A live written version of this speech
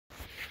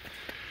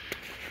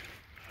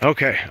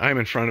Okay, I'm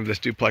in front of this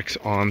duplex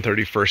on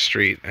 31st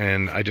Street,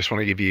 and I just want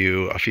to give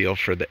you a feel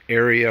for the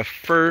area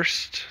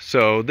first.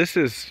 So this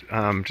is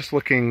just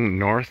looking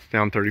north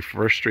down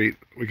 31st Street.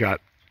 We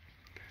got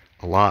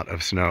a lot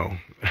of snow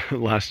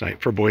last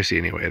night, for Boise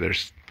anyway.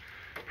 There's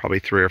probably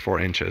 3 or 4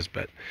 inches,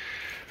 but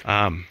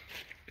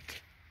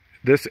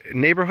this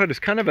neighborhood is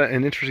kind of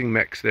an interesting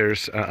mix.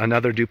 There's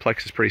another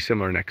duplex that's pretty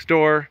similar next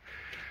door,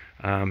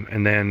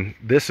 and then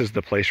this is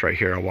the place right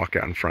here. I'll walk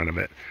out in front of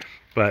it,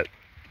 but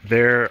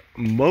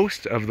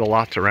most of the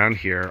lots around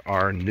here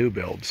are new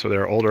builds. So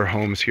there are older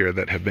homes here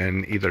that have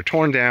been either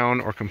torn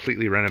down or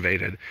completely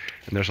renovated.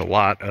 And there's a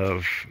lot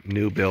of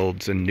new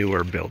builds and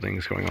newer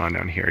buildings going on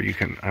down here.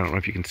 I don't know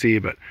if you can see,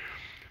 but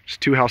there's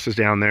 2 houses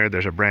down there.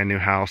 There's a brand new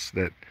house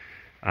that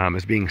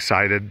is being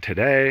sited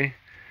today.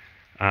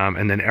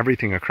 And then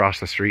everything across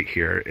the street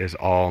here is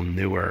all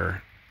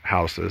newer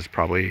houses,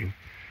 probably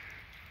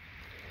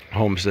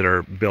homes that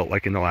are built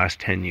like in the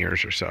last 10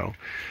 years or so.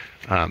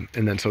 And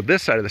then so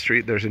this side of the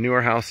street, there's a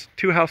newer house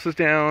 2 houses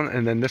down,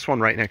 and then this one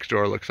right next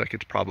door looks like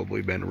it's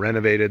probably been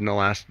renovated in the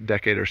last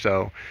decade or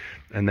so.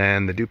 And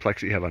then the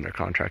duplex that you have under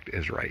contract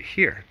is right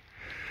here.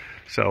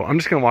 So I'm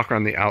just gonna walk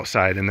around the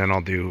outside, and then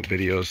I'll do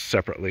videos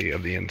separately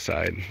of the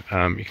inside.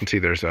 You can see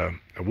there's a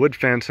wood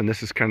fence, and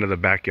this is kind of the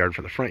backyard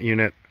for the front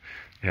unit.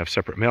 They have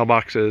separate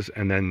mailboxes,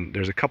 and then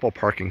there's a couple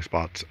parking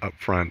spots up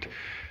front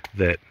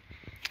that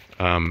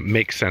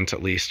make sense,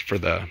 at least for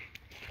the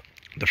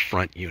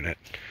front unit.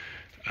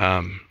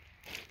 I'm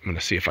going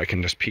to see if I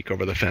can just peek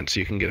over the fence so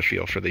you can get a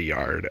feel for the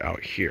yard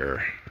out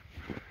here.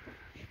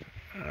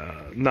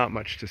 Not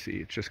much to see,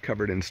 it's just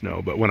covered in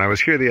snow. But when I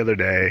was here the other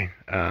day,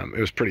 it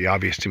was pretty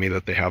obvious to me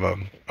that they have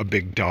a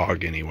big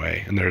dog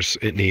anyway, and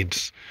it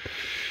needs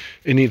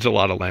a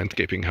lot of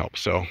landscaping help.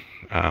 So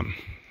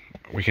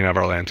we can have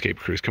our landscape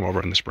crews come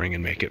over in the spring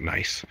and make it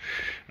nice.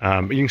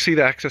 But you can see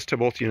the access to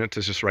both units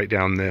is just right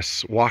down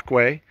this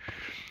walkway.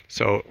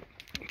 So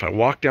if I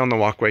walk down the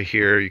walkway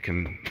here, you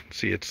can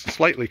see it's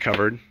slightly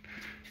covered,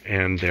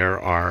 and there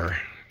are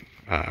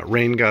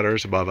rain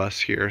gutters above us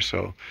here,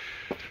 so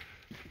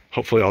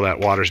hopefully all that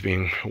water's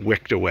being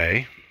wicked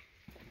away.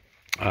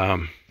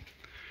 So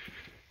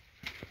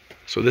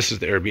this is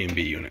the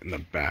Airbnb unit in the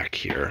back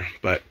here,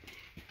 but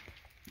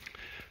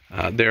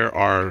there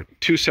are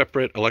 2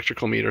 separate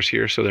electrical meters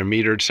here, so they're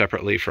metered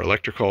separately for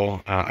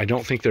electrical. I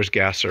don't think there's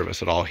gas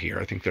service at all here.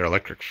 I think they're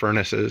electric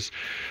furnaces,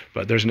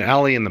 but there's an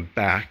alley in the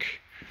back.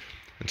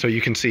 And so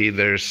you can see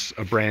there's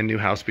a brand new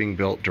house being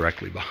built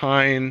directly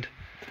behind.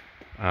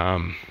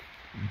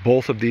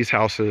 Both of these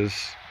houses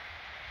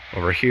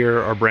over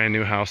here are brand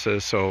new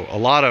houses. So a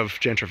lot of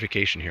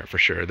gentrification here for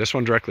sure. This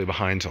one directly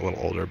behind is a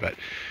little older, but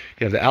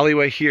you have the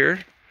alleyway here.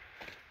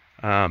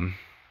 And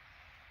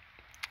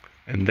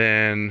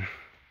then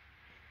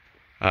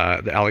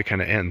the alley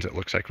kind of ends, it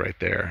looks like, right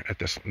there at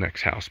this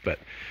next house. But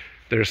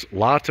there's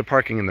lots of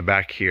parking in the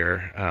back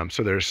here.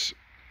 So there's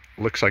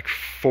looks like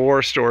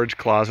 4 storage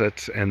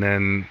closets, and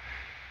then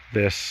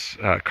this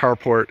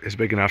carport is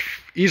big enough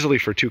easily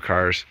for 2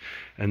 cars,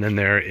 and then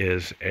there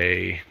is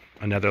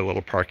another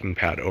little parking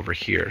pad over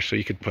here, so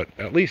you could put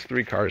at least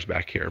 3 cars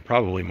back here,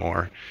 probably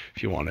more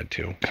if you wanted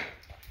to.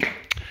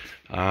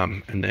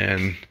 And then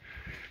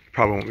you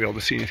probably won't be able to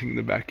see anything in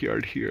the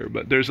backyard here,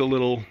 but there's a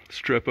little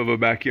strip of a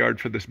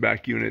backyard for this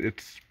back unit.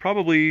 It's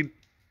probably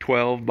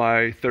 12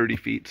 by 30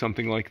 feet,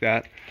 something like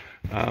that.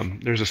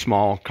 There's a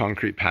small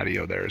concrete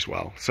patio there as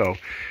well. So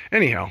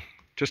anyhow,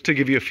 just to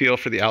give you a feel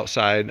for the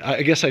outside,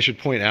 I guess I should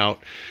point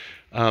out,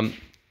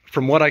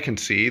 from what I can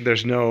see,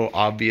 there's no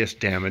obvious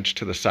damage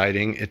to the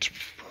siding. It's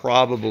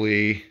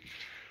probably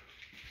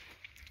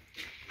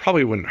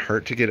wouldn't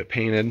hurt to get it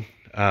painted.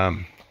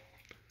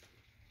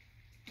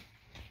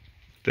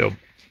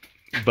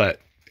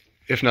 But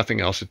if nothing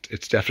else,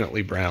 it's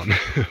definitely brown.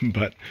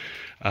 But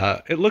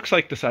it looks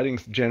like the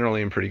siding's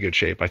generally in pretty good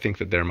shape. I think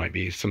that there might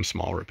be some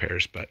small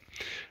repairs, but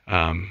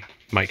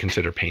might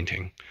consider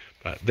painting.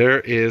 But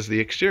there is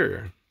the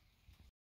exterior.